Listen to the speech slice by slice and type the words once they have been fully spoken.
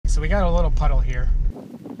so we got a little puddle here.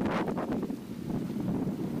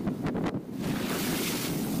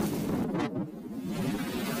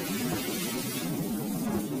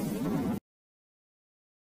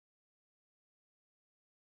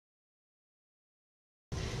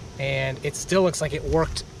 And it still looks like it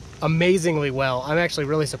worked amazingly well. I'm actually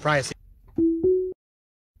really surprised.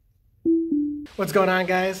 What's going on,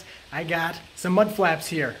 guys? I got some mud flaps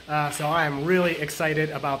here, so I'm really excited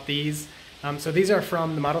about these. So these are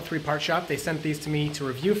from the Model 3 part shop. They sent these to me to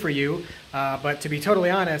review for you, but to be totally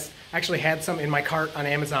honest, I actually had some in my cart on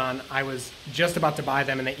Amazon. I was just about to buy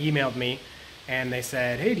them and they emailed me and they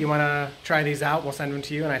said, hey, do you want to try these out? We'll send them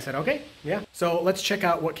to you. And I said, okay, yeah. So let's check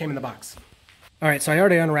out what came in the box. All right, so I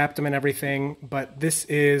already unwrapped them and everything, but this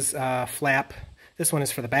is flap. This one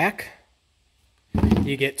is for the back.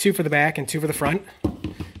 You get 2 for the back and 2 for the front.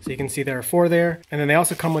 So you can see there are 4 there. And then they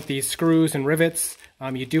also come with these screws and rivets.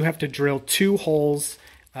 You do have to drill 2 holes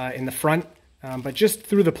in the front, but just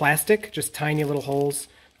through the plastic, just tiny little holes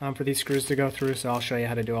for these screws to go through. So I'll show you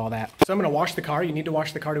how to do all that. So I'm gonna wash the car. You need to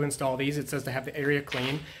wash the car to install these. It says to have the area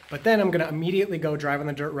clean. But then I'm gonna immediately go drive on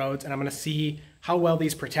the dirt roads and I'm gonna see how well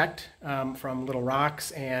these protect from little rocks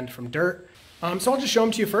and from dirt. So I'll just show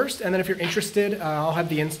them to you first, and then if you're interested, I'll have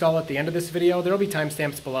the install at the end of this video. There'll be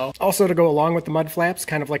timestamps below. Also, to go along with the mud flaps,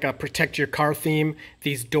 kind of like a protect your car theme,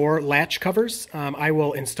 these door latch covers. I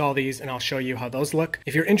will install these and I'll show you how those look.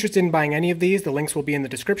 If you're interested in buying any of these, the links will be in the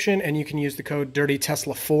description, and you can use the code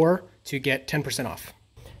DirtyTesla4 to get 10% off.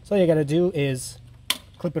 So all you gotta do is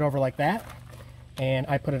clip it over like that, and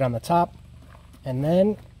I put it on the top, and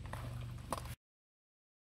then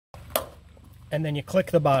you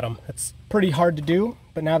click the bottom. It's pretty hard to do,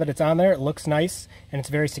 but now that it's on there, it looks nice and it's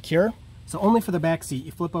very secure. So only for the back seat,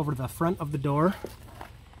 you flip over to the front of the door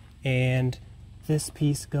and this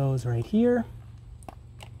piece goes right here.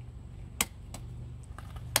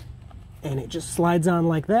 And it just slides on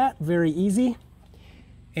like that, very easy.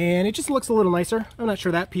 And it just looks a little nicer. I'm not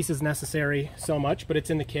sure that piece is necessary so much, but it's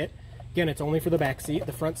in the kit. Again, it's only for the back seat.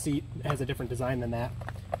 The front seat has a different design than that.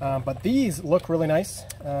 But these look really nice,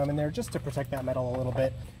 and they're just to protect that metal a little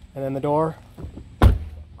bit. And then the door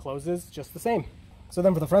closes just the same. So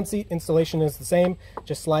then for the front seat, installation is the same.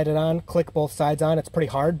 Just slide it on, click both sides on. It's pretty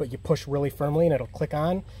hard, but you push really firmly and it'll click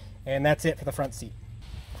on. And that's it for the front seat.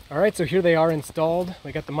 All right, so here they are installed.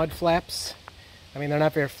 We got the mud flaps. I mean, they're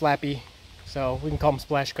not very flappy, so we can call them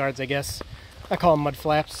splash guards, I guess. I call them mud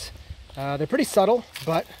flaps. They're pretty subtle,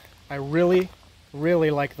 but I really,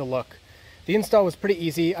 really like the look. The install was pretty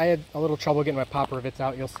easy. I had a little trouble getting my pop rivets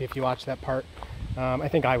out. You'll see if you watch that part. I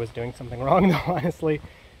think I was doing something wrong though, honestly.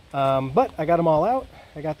 But I got them all out.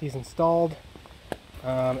 I got these installed.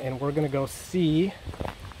 And we're gonna go see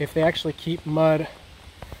if they actually keep mud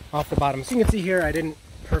off the bottom. So you can see here, I didn't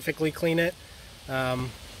perfectly clean it,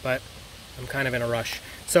 but I'm kind of in a rush.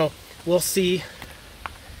 So we'll see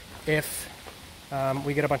if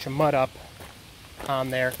we get a bunch of mud up on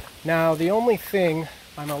there. Now, the only thing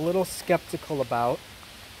I'm a little skeptical about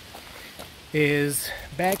is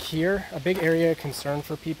back here. A big area of concern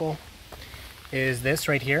for people is this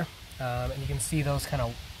right here, and you can see those kind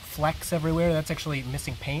of flecks everywhere. That's actually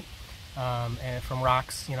missing paint and from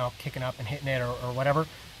rocks, you know, kicking up and hitting it or whatever.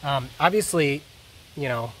 Obviously, you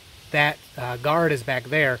know, that guard is back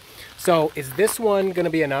there. So is this one going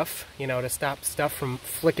to be enough, you know, to stop stuff from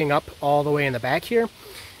flicking up all the way in the back here?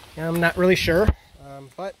 I'm not really sure,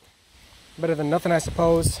 but better than nothing, I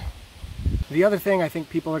suppose. The other thing I think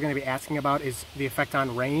people are going to be asking about is the effect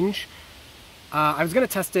on range. I was going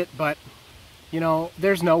to test it, but, you know,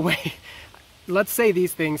 there's no way. Let's say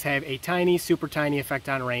these things have a tiny, super tiny effect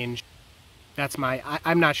on range. That's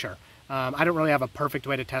I'm not sure. I don't really have a perfect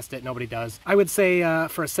way to test it. Nobody does. I would say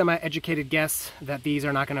for a semi-educated guess that these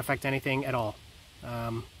are not going to affect anything at all.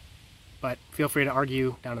 But feel free to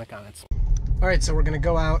argue down in the comments. All right, so we're going to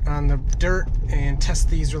go out on the dirt and test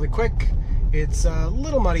these really quick. It's a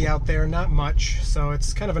little muddy out there, not much, so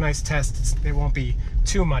it's kind of a nice test. It won't be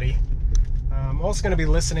too muddy. I'm also going to be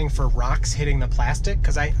listening for rocks hitting the plastic,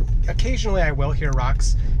 because occasionally I will hear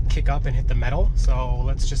rocks kick up and hit the metal, so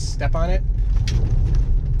let's just step on it.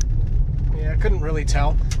 Yeah, I couldn't really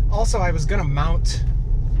tell. Also, I was going to mount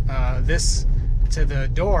this to the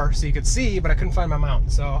door so you could see, but I couldn't find my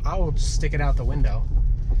mount, so I will just stick it out the window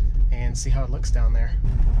and see how it looks down there.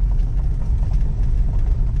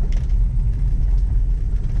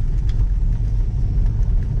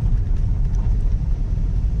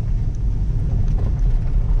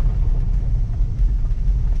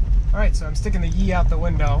 Alright, so I'm sticking the Yi out the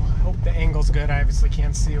window. Hope the angle's good. I obviously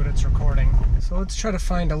can't see what it's recording. So let's try to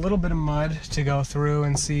find a little bit of mud to go through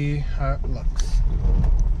and see how it looks.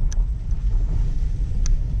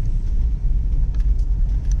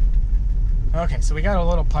 Okay, so we got a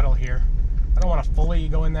little puddle here. I don't want to fully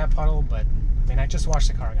go in that puddle, but I mean, I just washed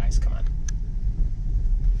the car, guys. Come on.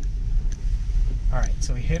 All right,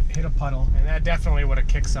 so we hit a puddle, and that definitely would have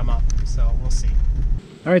kicked some up, so we'll see.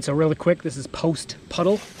 All right, so really quick, this is post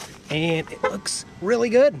puddle, and it looks really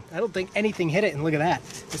good. I don't think anything hit it, and look at that.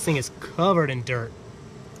 This thing is covered in dirt.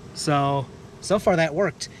 So far that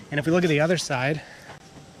worked. And if we look at the other side,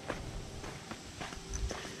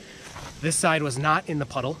 this side was not in the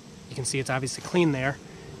puddle. You can see it's obviously clean there,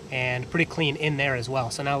 and pretty clean in there as well.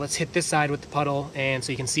 So now let's hit this side with the puddle, and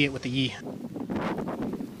so you can see it with the E.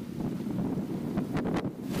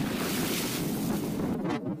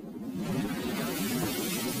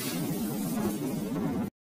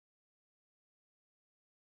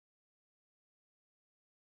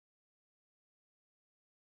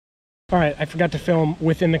 All right, I forgot to film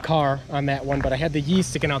within the car on that one, but I had the Yi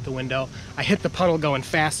sticking out the window. I hit the puddle going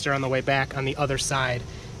faster on the way back on the other side,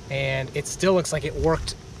 and it still looks like it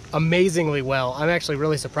worked amazingly well. I'm actually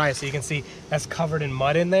really surprised. So you can see that's covered in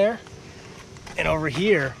mud in there. And over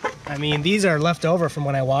here, I mean, these are left over from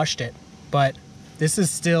when I washed it, but this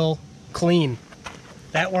is still clean.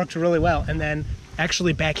 That worked really well. And then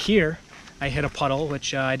actually back here, I hit a puddle,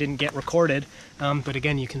 which I didn't get recorded, but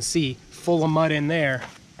again, you can see full of mud in there.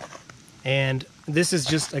 And this is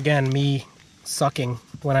just, again, me sucking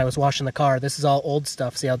when I was washing the car. This is all old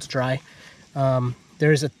stuff. See how it's dry?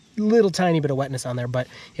 There's a little tiny bit of wetness on there, but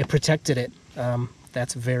it protected it.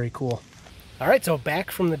 That's very cool. All right, so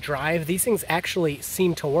back from the drive, these things actually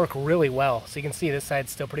seem to work really well. So you can see this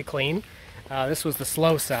side's still pretty clean. This was the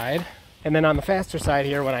slow side. And then on the faster side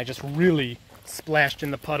here, when I just really splashed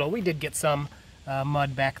in the puddle, we did get some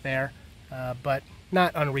mud back there, but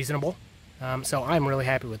not unreasonable. So I'm really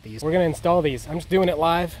happy with these. We're gonna install these. I'm just doing it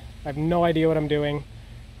live. I have no idea what I'm doing.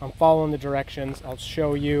 I'm following the directions. I'll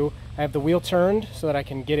show you. I have the wheel turned so that I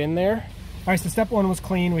can get in there. All right, so step one was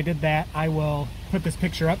clean. We did that. I will put this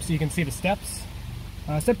picture up so you can see the steps.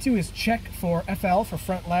 Step two is check for FL, for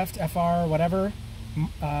front left, FR, whatever.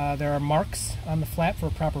 There are marks on the flat for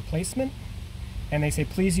proper placement. And they say,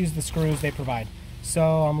 please use the screws they provide.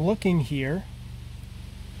 So I'm looking here,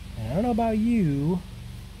 and I don't know about you,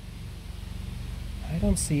 I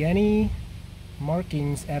don't see any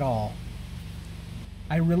markings at all.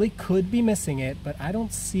 I really could be missing it, but I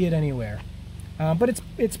don't see it anywhere. But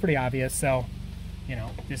it's pretty obvious, so, you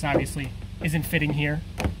know, this obviously isn't fitting here.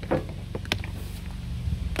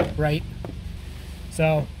 Right?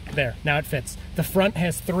 So, there, now it fits. The front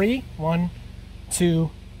has 3, 1, 2,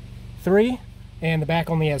 3, and the back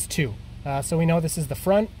only has 2. So we know this is the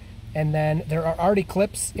front, and then there are already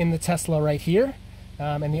clips in the Tesla right here,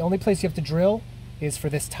 and the only place you have to drill is for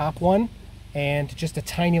this top one, and just a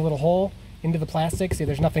tiny little hole into the plastic. See,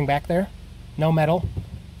 there's nothing back there, no metal,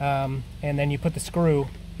 and then you put the screw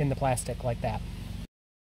in the plastic like that.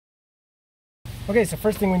 Okay, so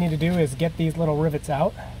first thing we need to do is get these little rivets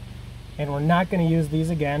out, and we're not going to use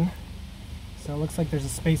these again. So it looks like there's a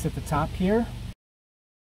space at the top here.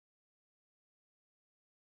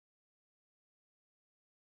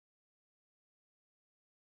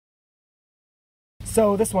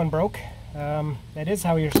 So this one broke. That is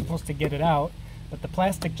how you're supposed to get it out, but the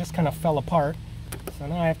plastic just kind of fell apart. So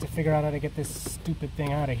now I have to figure out how to get this stupid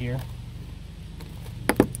thing out of here.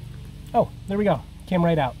 Oh, there we go. Came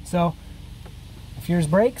right out. So if yours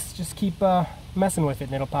breaks, just keep messing with it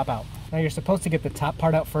and it'll pop out. Now you're supposed to get the top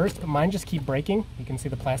part out first, but mine just keep breaking. You can see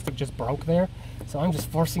the plastic just broke there. So I'm just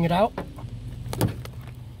forcing it out.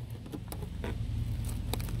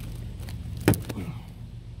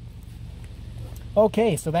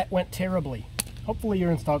 Okay, so that went terribly. Hopefully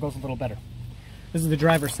your install goes a little better. This is the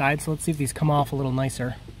driver's side, so let's see if these come off a little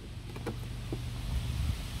nicer.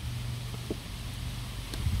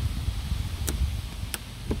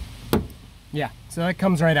 Yeah, so that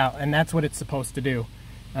comes right out, and that's what it's supposed to do.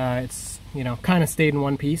 It's, you know, kind of stayed in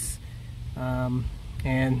one piece,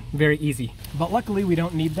 and very easy. But luckily we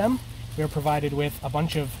don't need them. We're provided with a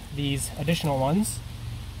bunch of these additional ones,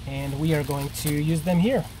 and we are going to use them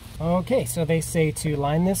here. Okay, so they say to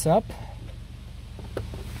line this up,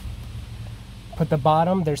 put the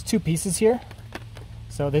bottom, there's 2 pieces here.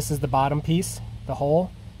 So this is the bottom piece, the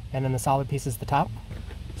hole, and then the solid piece is the top.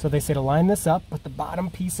 So they say to line this up, put the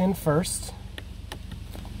bottom piece in first.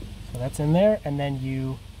 So that's in there, and then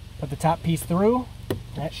you put the top piece through.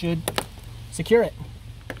 That should secure it.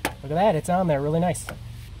 Look at that, it's on there, really nice.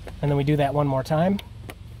 And then we do that one more time.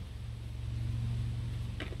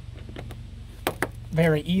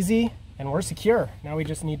 Very easy, and we're secure. Now we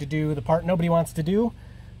just need to do the part nobody wants to do.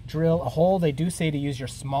 Drill a hole. They do say to use your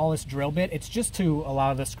smallest drill bit. It's just to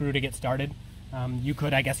allow the screw to get started. You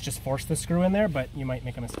could, I guess, just force the screw in there, but you might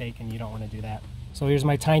make a mistake and you don't want to do that. So here's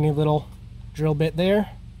my tiny little drill bit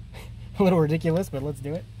there. A little ridiculous, but let's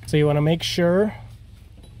do it. So you want to make sure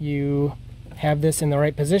you have this in the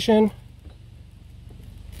right position.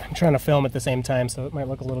 I'm trying to film at the same time, so it might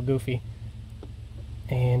look a little goofy.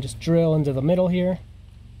 And just drill into the middle here.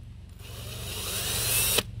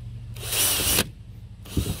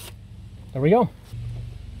 There we go.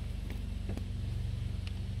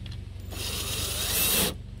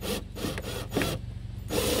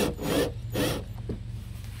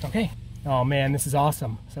 Okay. Oh man, this is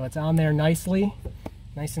awesome. So it's on there nicely,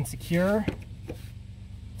 nice and secure.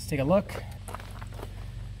 Let's take a look.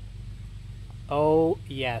 Oh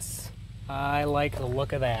yes, I like the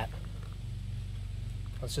look of that.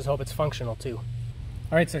 Let's just hope it's functional too.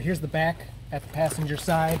 All right, so here's the back at the passenger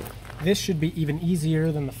side. This should be even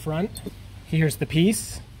easier than the front. Here's the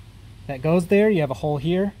piece that goes there. You have a hole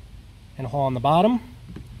here and a hole on the bottom.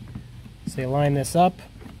 So you line this up,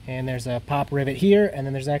 and there's a pop rivet here, and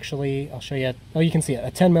then there's actually, I'll show you, oh, you can see it,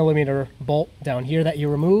 a 10mm bolt down here that you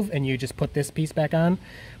remove, and you just put this piece back on.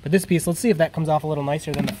 But this piece, let's see if that comes off a little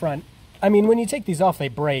nicer than the front. I mean, when you take these off, they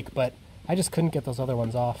break, but I just couldn't get those other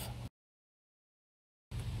ones off.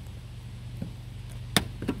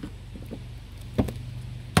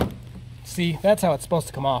 See, that's how it's supposed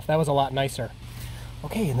to come off. That was a lot nicer.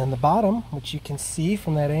 Okay, and then the bottom, which you can see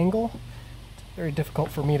from that angle, it's very difficult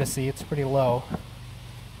for me to see, it's pretty low.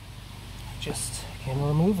 Just can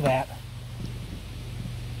remove that.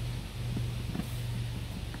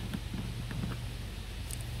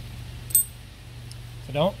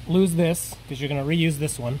 So don't lose this, because you're going to reuse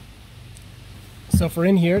this one. So for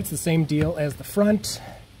in here, it's the same deal as the front.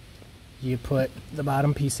 You put the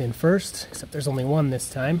bottom piece in first, except there's only one this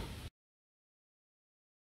time.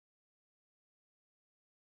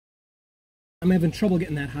 I'm having trouble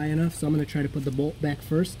getting that high enough, so I'm going to try to put the bolt back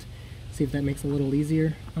first. See if that makes it a little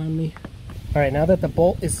easier on me. Alright, now that the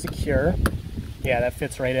bolt is secure, yeah, that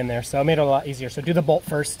fits right in there, so it made it a lot easier. So do the bolt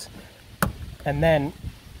first, and then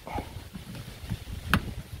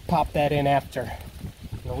pop that in after.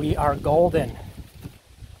 And we are golden.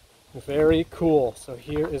 Very cool. So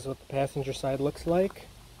here is what the passenger side looks like.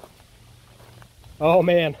 Oh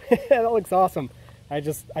man, that looks awesome. I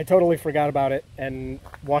totally forgot about it, and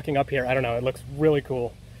walking up here, I don't know, it looks really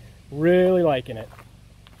cool. Really liking it.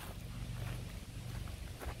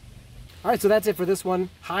 Alright, so that's it for this one.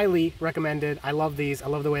 Highly recommended. I love these. I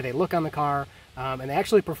love the way they look on the car, and they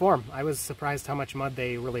actually perform. I was surprised how much mud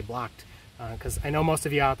they really blocked, because I know most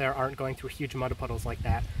of you out there aren't going through huge mud puddles like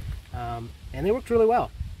that. And they worked really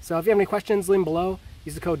well. So if you have any questions, leave them below.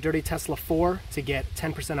 Use the code DirtyTesla4 to get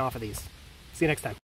 10% off of these. See you next time.